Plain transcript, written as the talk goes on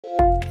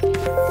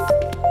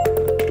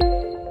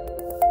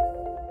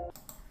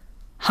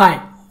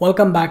Hi,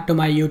 welcome back to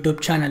my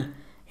YouTube channel.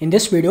 In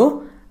this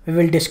video, we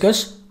will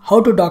discuss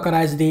how to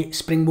Dockerize the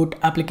Springboot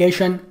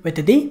application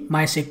with the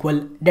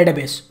MySQL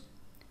database.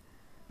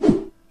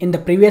 In the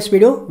previous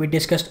video, we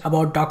discussed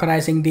about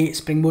Dockerizing the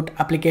Springboot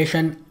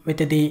application with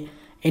the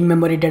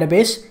in-memory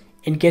database.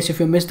 In case if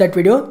you missed that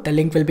video, the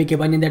link will be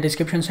given in the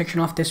description section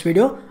of this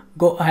video.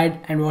 Go ahead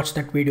and watch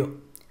that video.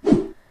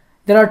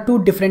 There are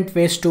two different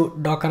ways to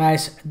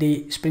Dockerize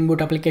the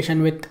Springboot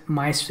application with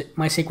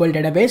MySQL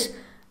database.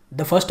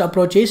 The first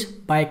approach is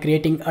by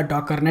creating a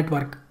Docker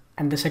network,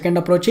 and the second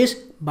approach is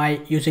by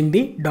using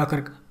the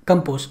Docker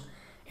Compose.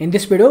 In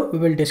this video, we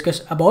will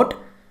discuss about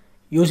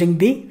using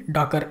the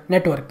Docker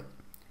network.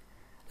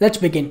 Let's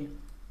begin.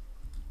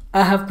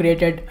 I have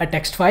created a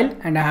text file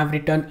and I have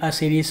written a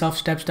series of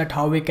steps that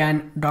how we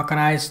can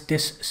Dockerize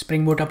this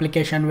Springboot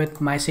application with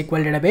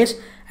MySQL database,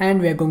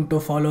 and we are going to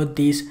follow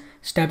these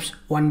steps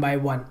one by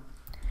one.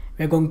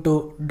 We are going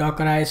to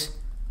Dockerize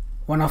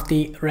one of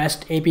the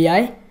REST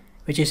API,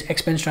 which is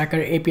Expense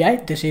Tracker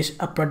API. This is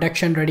a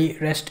production ready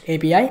REST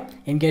API.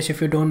 In case if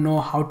you don't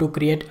know how to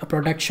create a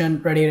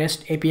production ready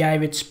REST API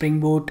with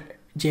Springboot,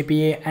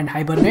 JPA and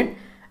Hibernate,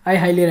 I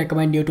highly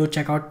recommend you to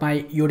check out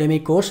my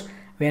Udemy course,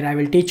 where I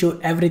will teach you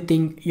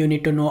everything you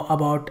need to know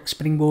about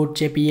Springboot,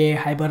 JPA,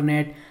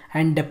 Hibernate,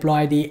 and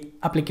deploy the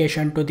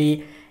application to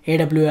the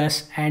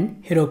AWS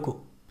and Heroku.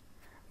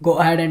 Go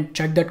ahead and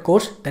check that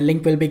course. The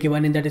link will be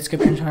given in the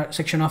description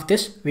section of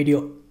this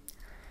video.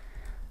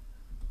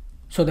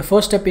 So the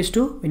first step is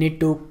we need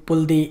to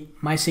pull the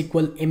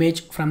MySQL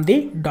image from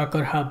the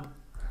Docker Hub.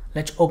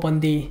 Let's open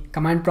the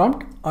command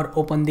prompt or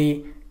open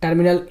the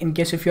terminal. In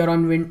case if you are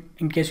on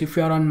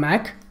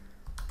Mac,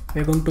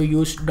 we're going to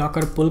use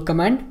docker pull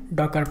command.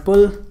 Docker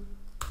pull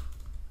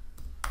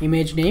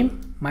image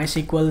name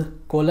MySQL :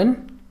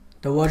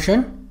 the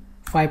version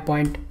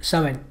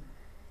 5.7.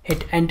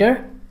 Hit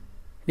enter.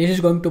 This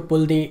is going to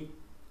pull the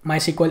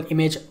MySQL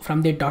image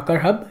from the Docker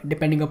Hub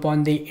depending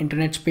upon the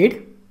internet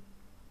speed.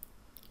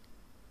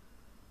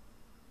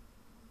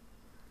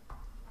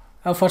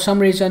 For some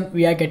reason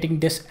we are getting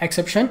this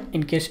exception.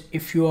 In case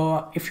if you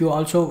are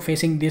also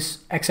facing this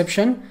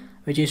exception,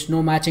 which is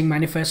no matching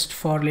manifest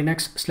for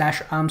Linux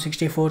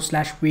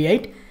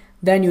 /ARM64/v8,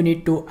 then you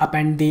need to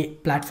append the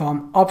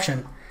platform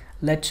option.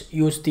 Let's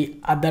use the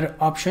other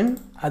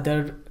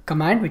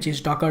command, which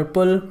is docker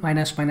pull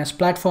 --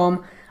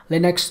 platform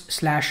Linux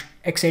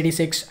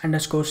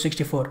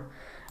 /x86_64.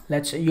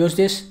 Let's use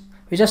this.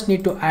 We just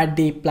need to add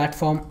the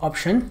platform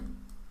option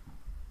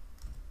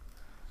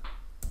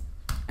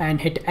and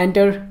hit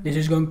enter. This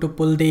is going to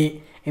pull the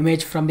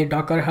image from the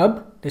Docker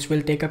Hub. This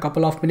will take a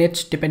couple of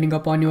minutes depending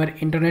upon your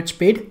internet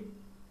speed.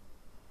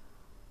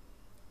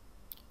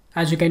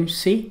 As you can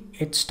see,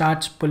 it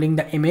starts pulling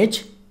the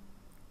image.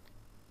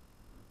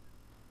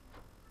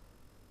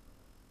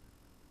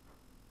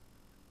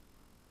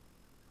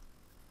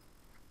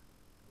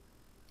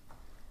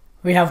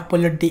 We have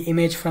pulled the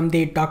image from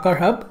the Docker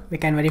Hub. We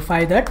can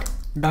verify that.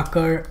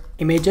 Docker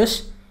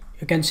images.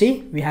 You can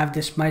see we have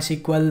this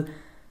MySQL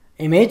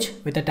image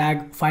with the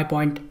tag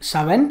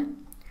 5.7.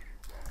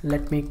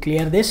 Let me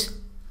clear this.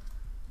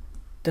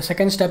 The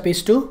second step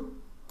is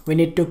we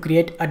need to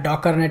create a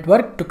Docker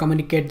network to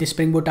communicate the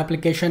Springboot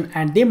application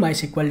and the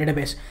MySQL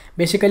database.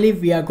 Basically,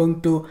 we are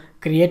going to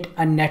create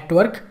a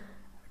network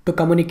to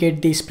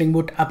communicate the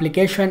Springboot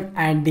application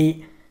and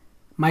the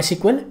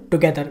MySQL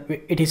together.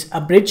 It is a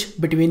bridge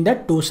between the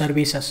two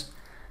services.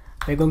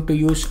 We're going to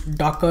use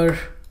Docker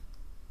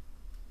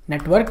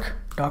network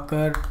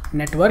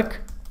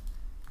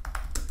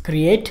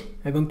create.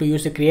 We're going to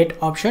use the create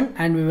option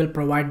and we will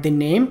provide the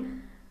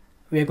name.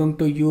 We're going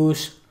to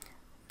use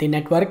the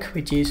network,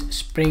 which is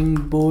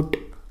Springboot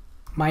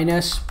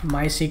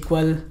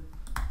 -MySQL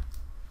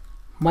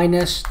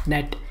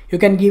 -net. You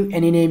can give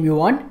any name you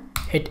want.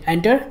 Hit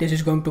enter. This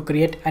is going to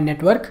create a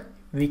network.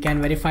 We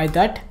can verify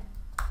that.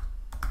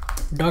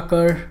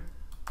 Docker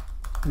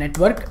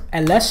network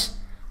ls,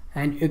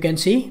 and you can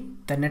see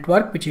the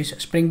network, which is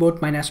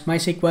Springboot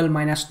 -MySQL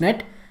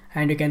 -net.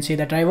 And you can see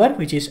the driver,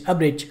 which is a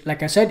bridge.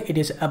 Like I said, it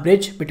is a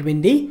bridge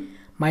between the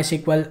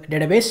MySQL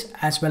database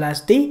as well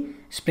as the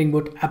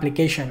Springboot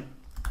application.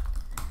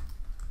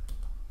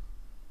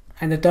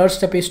 And the third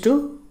step is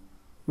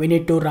we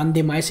need to run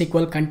the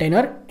MySQL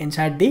container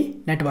inside the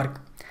network.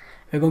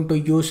 We're going to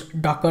use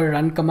docker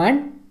run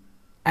command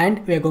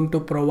and we're going to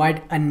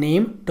provide a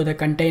name to the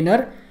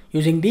container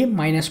using the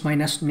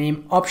 --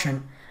 name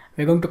option.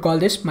 We're going to call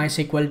this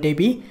MySQL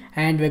DB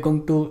and we're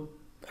going to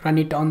run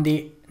it on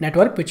the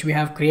network which we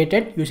have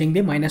created using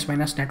the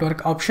 --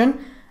 network option,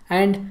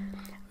 and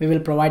we will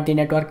provide the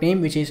network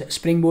name, which is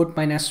Springboot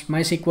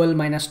 -MySQL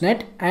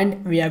 -net,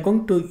 and we are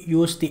going to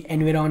use the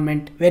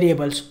environment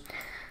variables.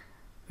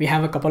 We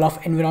have a couple of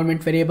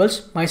environment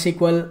variables.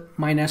 MySQL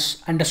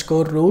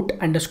 _root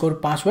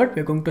 _password.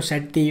 We're going to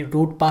set the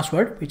root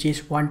password, which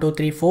is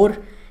 1234.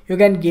 You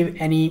can give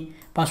any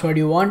password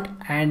you want,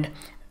 and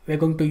we're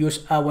going to use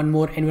one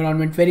more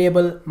environment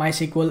variable,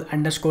 MySQL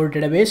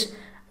 _database.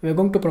 we're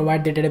going to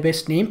provide the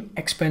database name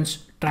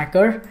expense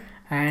tracker,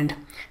 and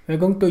we're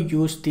going to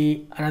use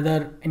the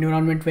another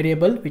environment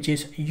variable which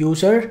is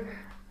user,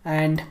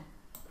 and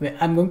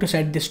I'm going to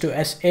set this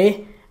to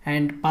SA,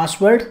 and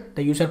password,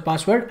 the user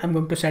password, I'm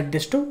going to set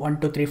this to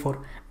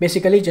 1234.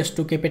 Basically, just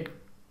to keep it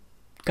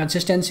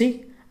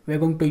consistency, we're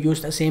going to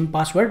use the same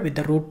password with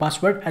the root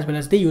password as well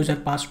as the user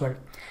password,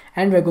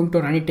 and we're going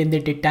to run it in the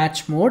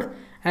detached mode,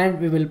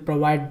 and we will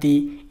provide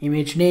the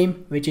image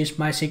name which is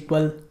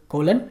MySQL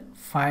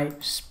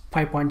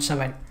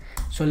 5.7.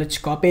 So let's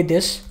copy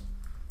this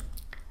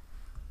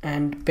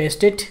and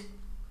paste it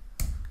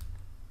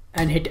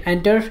and hit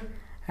enter,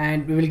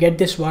 and we will get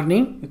this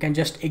warning. You can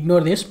just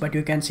ignore this, but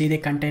you can see the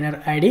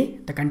container ID,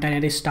 the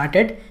container is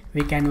started.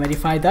 We can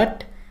verify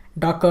that.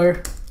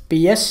 Docker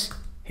ps,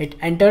 hit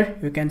enter,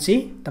 you can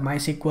see the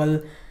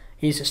MySQL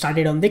is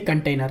started on the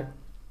container.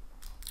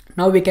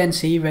 Now we can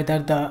see whether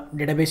the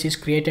database is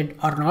created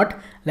or not.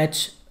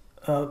 Let's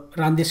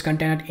run this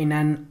container in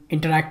an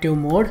interactive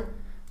mode.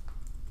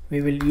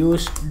 We will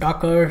use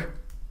Docker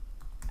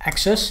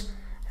access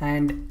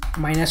and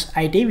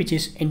 -it, which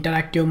is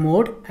interactive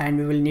mode, and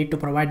we will need to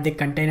provide the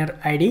container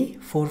ID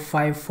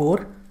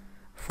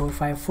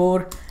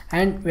 454,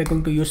 and we're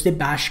going to use the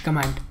bash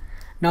command.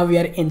 Now we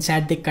are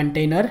inside the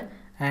container,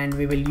 and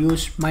we will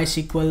use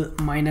MySQL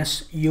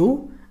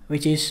 -u,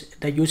 which is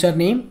the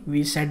username.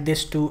 We set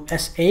this to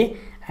SA,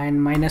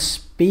 and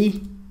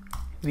 -p,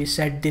 we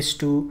set this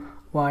to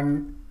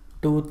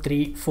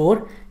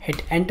 1234.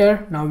 Hit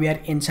enter. Now we are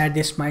inside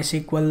this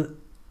MySQL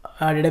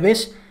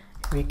database.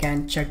 We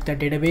can check the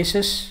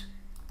databases.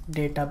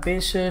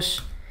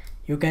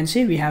 You can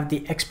see we have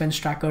the expense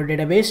tracker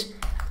database.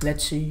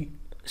 Let's see,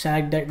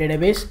 select the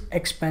database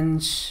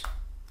expense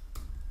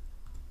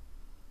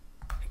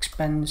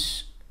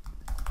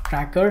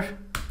tracker,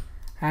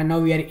 and now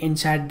we are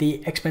inside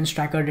the expense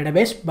tracker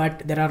database,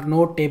 but there are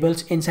no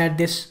tables inside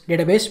this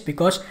database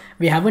because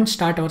we haven't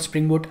started our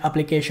Spring Boot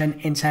application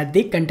inside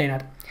the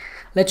container.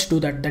 Let's do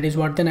that. That is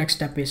what the next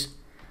step is.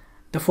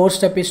 The fifth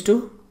step is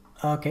to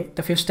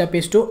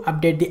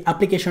update the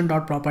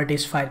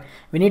application.properties file.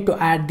 We need to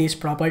add these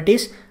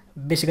properties.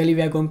 Basically,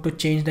 we are going to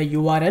change the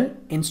URL.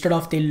 Instead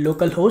of the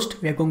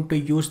localhost, we are going to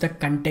use the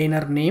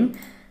container name.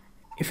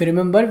 If you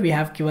remember, we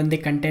have given the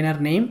container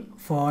name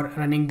for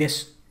running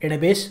this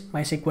database,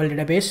 MySQL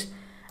database,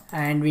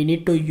 and we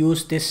need to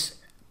use this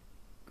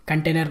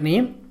container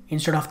name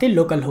instead of the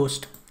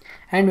localhost,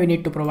 and we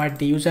need to provide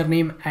the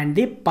username and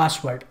the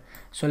password.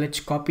 So let's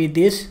copy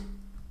this,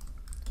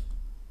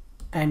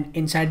 and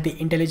inside the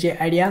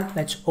IntelliJ IDEA,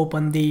 let's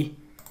open the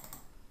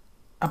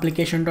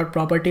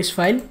application.properties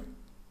file.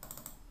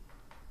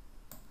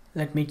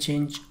 Let me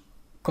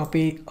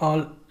copy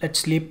all.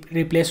 Let's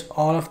replace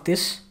all of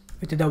this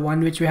with the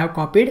one which we have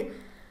copied.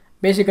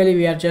 Basically,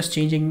 we are just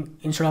changing,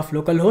 instead of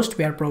localhost,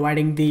 we are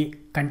providing the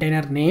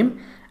container name,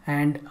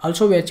 and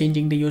also we are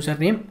changing the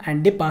username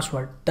and the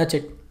password. That's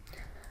it.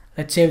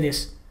 Let's save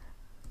this.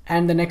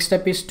 And the next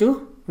step is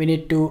we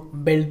need to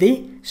build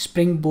the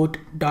Spring Boot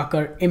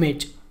Docker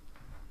image.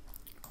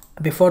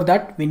 Before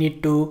that, we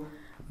need to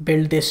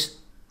build this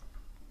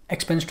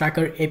expense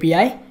tracker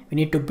API. We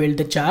need to build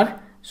the jar.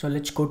 So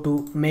let's go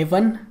to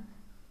Maven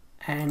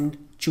and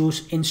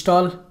choose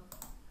install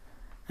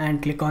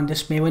and click on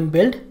this Maven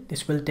build.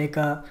 This will take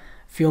a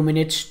few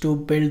minutes to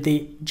build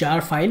the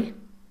jar file.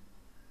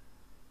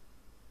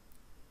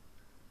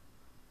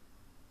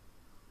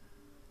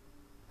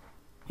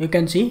 You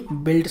can see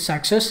build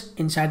success.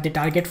 Inside the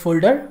target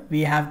folder,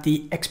 we have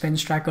the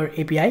expense tracker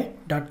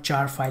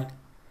API.jar file.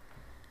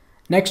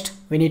 Next,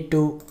 we need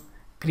to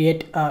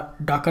create a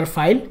Docker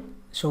file.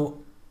 So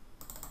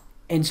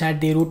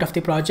inside the root of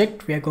the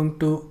project, we are going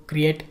to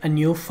create a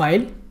new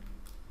file,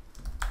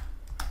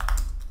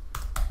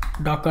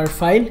 Docker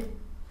file.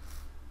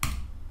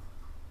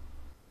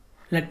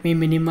 Let me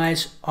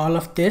minimize all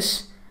of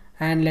this,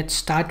 and let's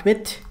start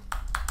with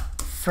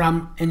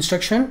from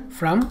instruction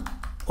from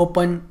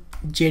open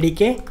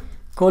JDK :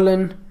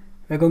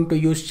 we're going to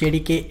use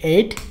JDK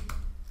 8.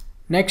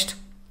 Next,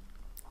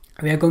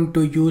 we are going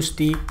to use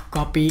the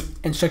copy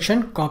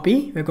instruction.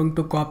 We're going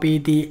to copy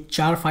the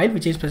jar file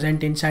which is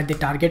present inside the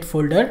target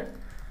folder,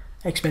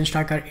 expense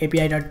tracker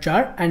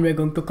API.jar, and we're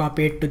going to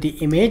copy it to the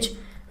image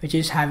which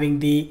is having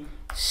the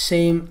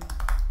same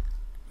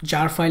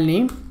jar file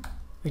name,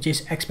 which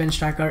is expense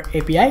tracker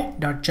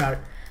API.jar,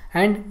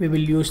 and we will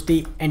use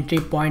the entry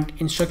point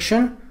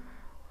instruction,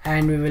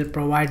 and we will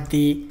provide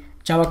the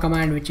Java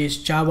command which is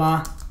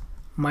java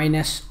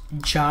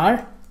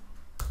 -jar,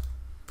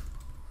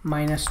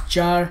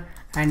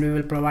 and we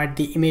will provide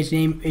the image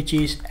name which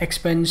is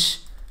expense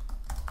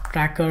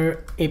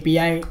tracker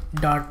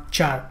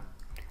API.jar.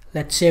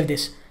 Let's save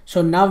this.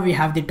 So now we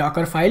have the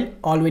Docker file.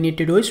 All we need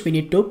to do is we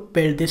need to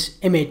build this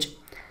image.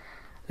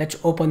 Let's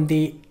open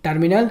the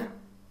terminal,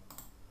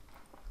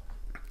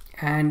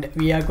 and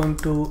we are going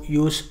to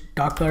use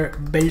docker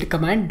build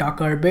command,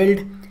 docker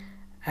build,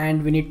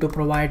 and we need to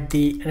provide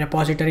the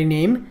repository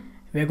name.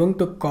 We're going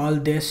to call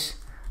this,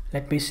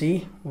 let me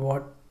see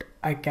what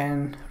I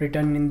can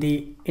return in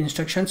the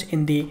instructions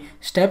in the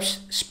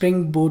steps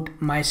Springboot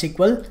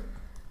MySQL.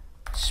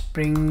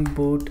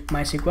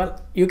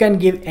 You can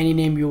give any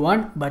name you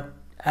want, but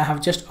I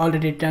have just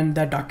already written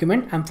the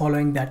document. I'm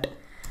following that,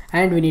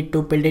 and we need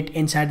to build it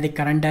inside the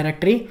current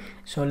directory.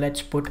 So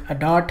let's put a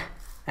dot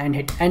and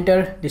hit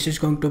enter. This is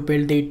going to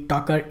build the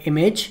Docker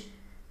image.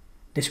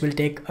 This will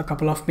take a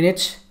couple of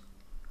minutes.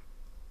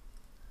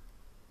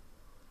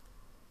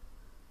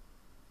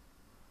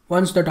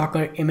 Once the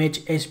Docker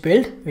image is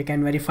built, we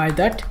can verify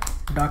that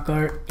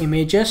Docker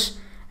images,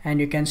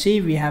 and you can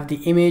see we have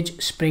the image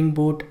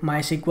Springboot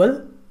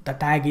MySQL. The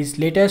tag is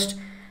latest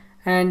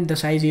and the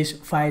size is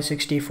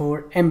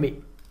 564 MB.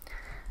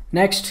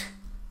 Next,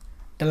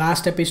 the last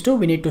step is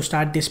we need to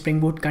start the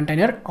Springboot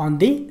container on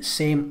the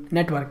same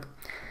network.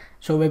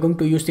 So we're going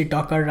to use the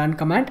docker run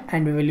command,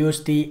 and we will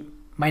use the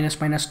 --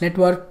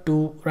 network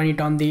to run it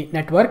on the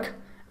network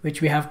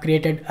which we have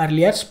created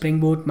earlier,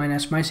 Springboot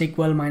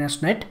 -MySQL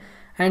 -net.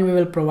 And we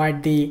will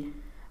provide the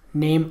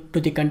name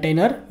to the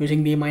container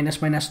using the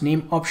 --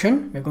 name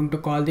option. We're going to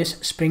call this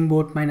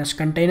Springboot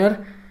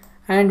 -container,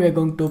 and we're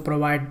going to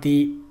provide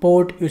the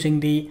port using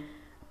the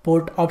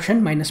port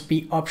option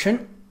 -p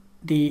option,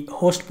 the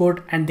host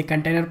port and the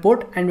container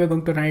port, and we're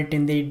going to run it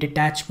in the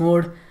detached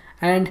mode,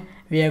 and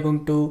we are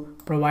going to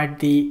provide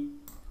the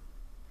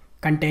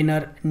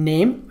container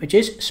name, which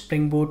is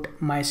Springboot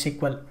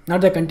MySQL.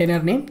 Not the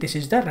container name, this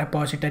is the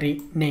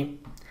repository name.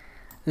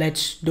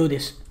 Let's do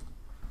this.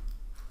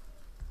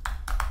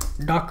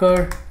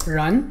 Docker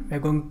run, we're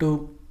going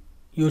to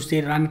use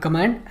the run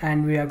command,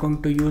 and we are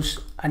going to use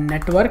a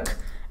network.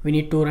 We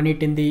need to run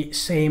it in the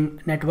same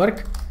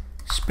network,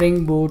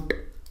 Springboot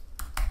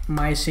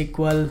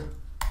MySQL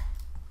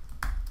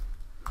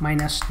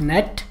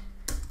 -net,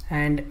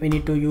 and we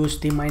need to use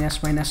the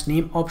 --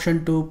 name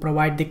option to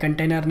provide the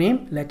container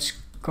name. Let's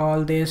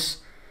call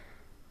this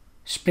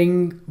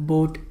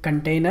Springboot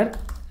container,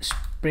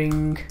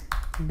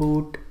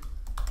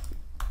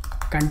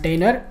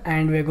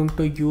 and we're going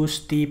to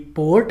use the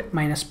port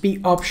 -p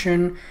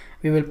option.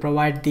 We will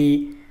provide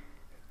the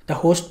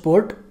host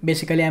port.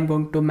 Basically, I'm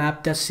going to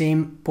map the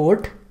same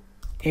port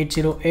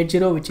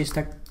 8080, which is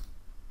the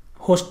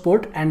host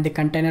port, and the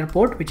container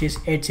port, which is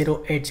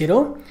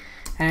 8080,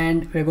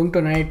 and we're going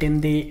to run it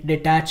in the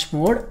detached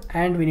mode,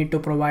 and we need to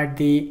provide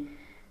the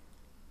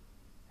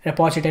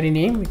repository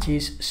name, which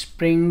is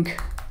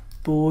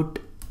Springboot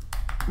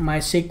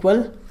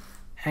MySQL,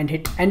 and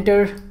hit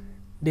enter.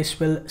 This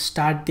will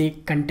start the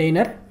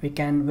container. We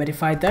can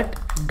verify that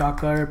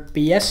Docker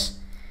ps.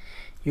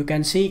 You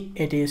can see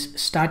it is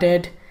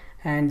started,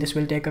 and this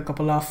will take a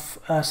couple of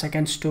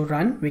seconds to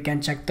run. We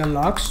can check the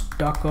logs,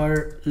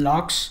 Docker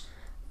logs,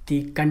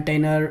 the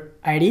container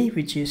ID,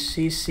 which is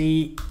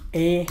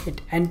CCA, hit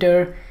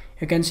enter.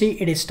 You can see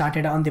it is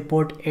started on the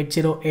port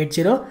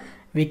 8080.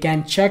 We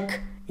can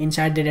check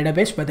inside the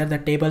database whether the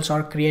tables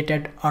are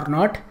created or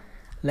not.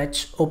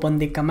 Let's open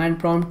the command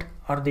prompt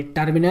or the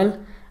terminal,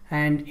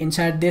 and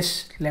inside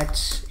this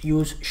let's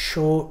use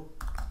show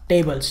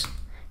tables.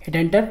 Hit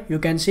enter. You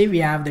can see we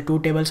have the two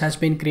tables has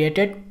been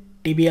created,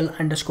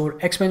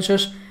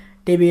 tbl_expenses,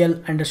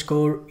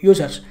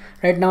 tbl_users.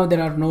 Right now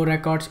there are no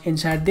records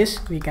inside this.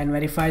 We can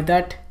verify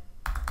that.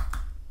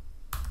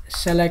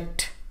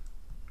 Select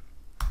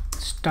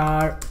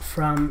star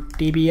from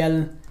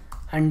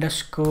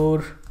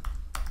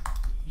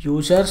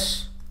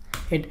tbl_users.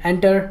 Hit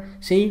enter.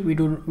 See,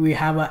 we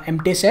have an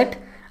empty set.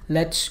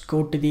 Let's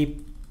go to the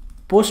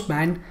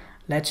postman.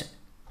 Let's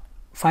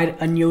fire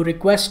a new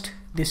request.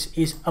 This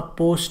is a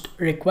post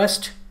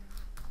request,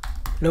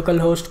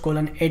 localhost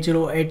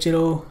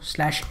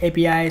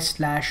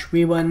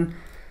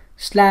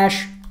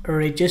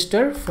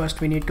 :/API/v1/register.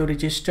 First we need to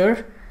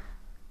register.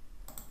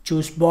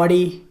 Choose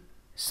body,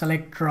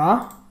 select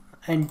raw,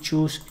 and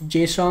choose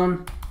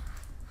JSON.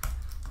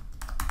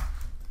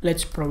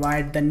 Let's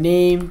provide the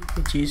name,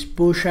 which is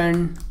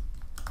Bhushan.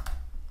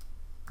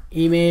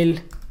 Email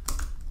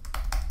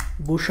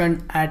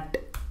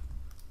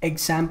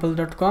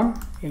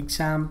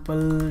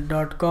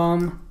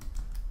bhushan@example.com.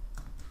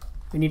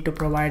 We need to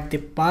provide the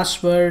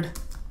password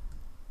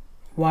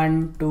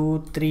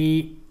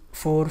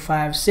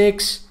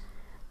 123456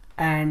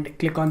 and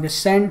click on the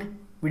send.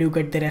 We do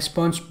get the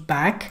response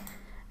back,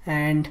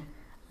 and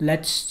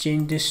let's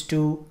change this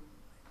to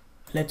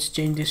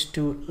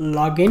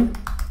login.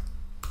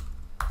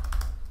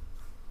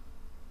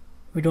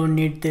 We don't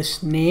need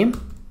this name.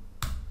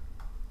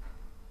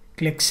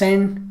 Click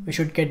send. We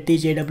should get the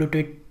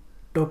JWT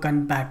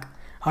token back.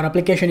 Our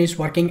application is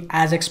working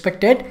as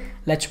expected.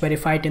 Let's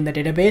verify it in the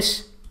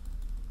database.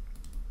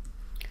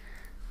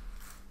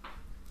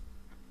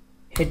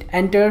 Hit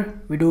enter.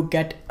 We do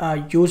get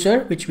a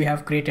user which we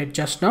have created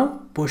just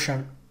now,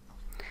 Bhushan.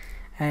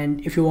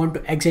 And if you want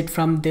to exit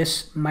from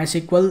this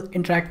MySQL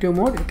interactive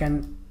mode, you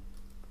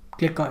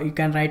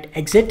can write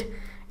exit.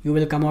 You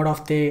will come out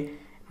of the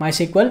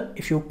MySQL.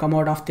 If you come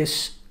out of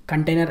this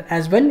container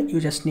as well, you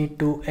just need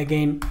to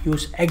again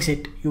use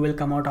exit. You will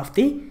come out of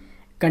the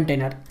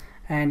container,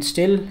 and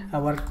still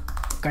our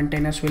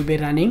containers will be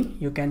running.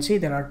 You can see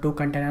there are 2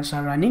 containers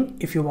are running.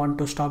 If you want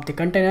to stop the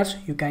containers,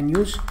 you can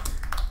use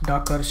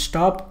docker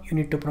stop. You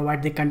need to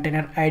provide the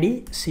container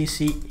ID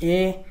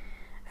cca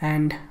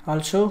and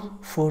also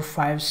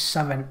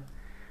 457.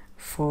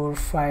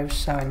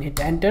 Hit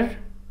enter.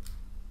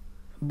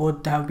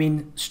 Both have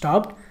been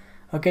stopped.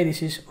 Okay,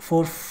 this is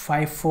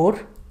 454.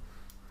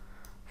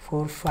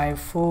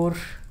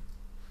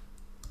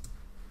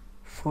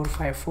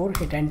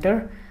 Hit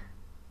enter.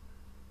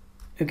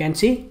 You can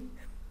see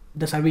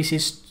the service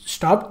is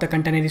stopped, the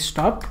container is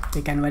stopped.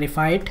 We can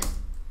verify it.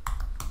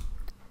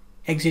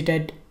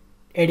 Exited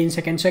 18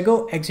 seconds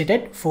ago,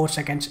 exited 4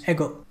 seconds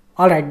ago.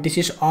 Alright, this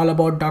is all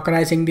about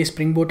Dockerizing the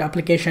Springboot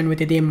application with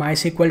the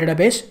MySQL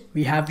database.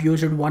 We have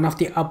used one of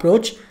the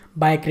approach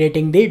by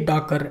creating the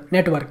Docker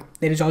network.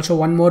 There is also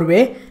one more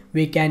way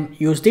we can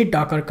use the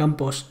Docker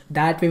Compose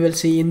that we will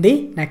see in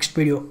the next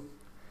video.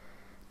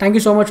 Thank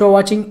you so much for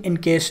watching. In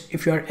case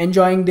if you are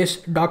enjoying this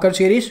Docker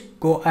series,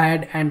 go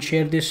ahead and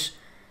share this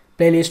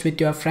playlist with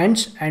your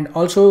friends, and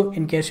also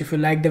in case if you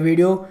like the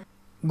video,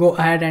 go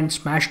ahead and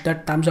smash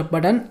that thumbs up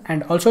button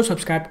and also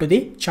subscribe to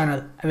the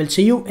channel. I will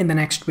see you in the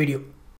next video.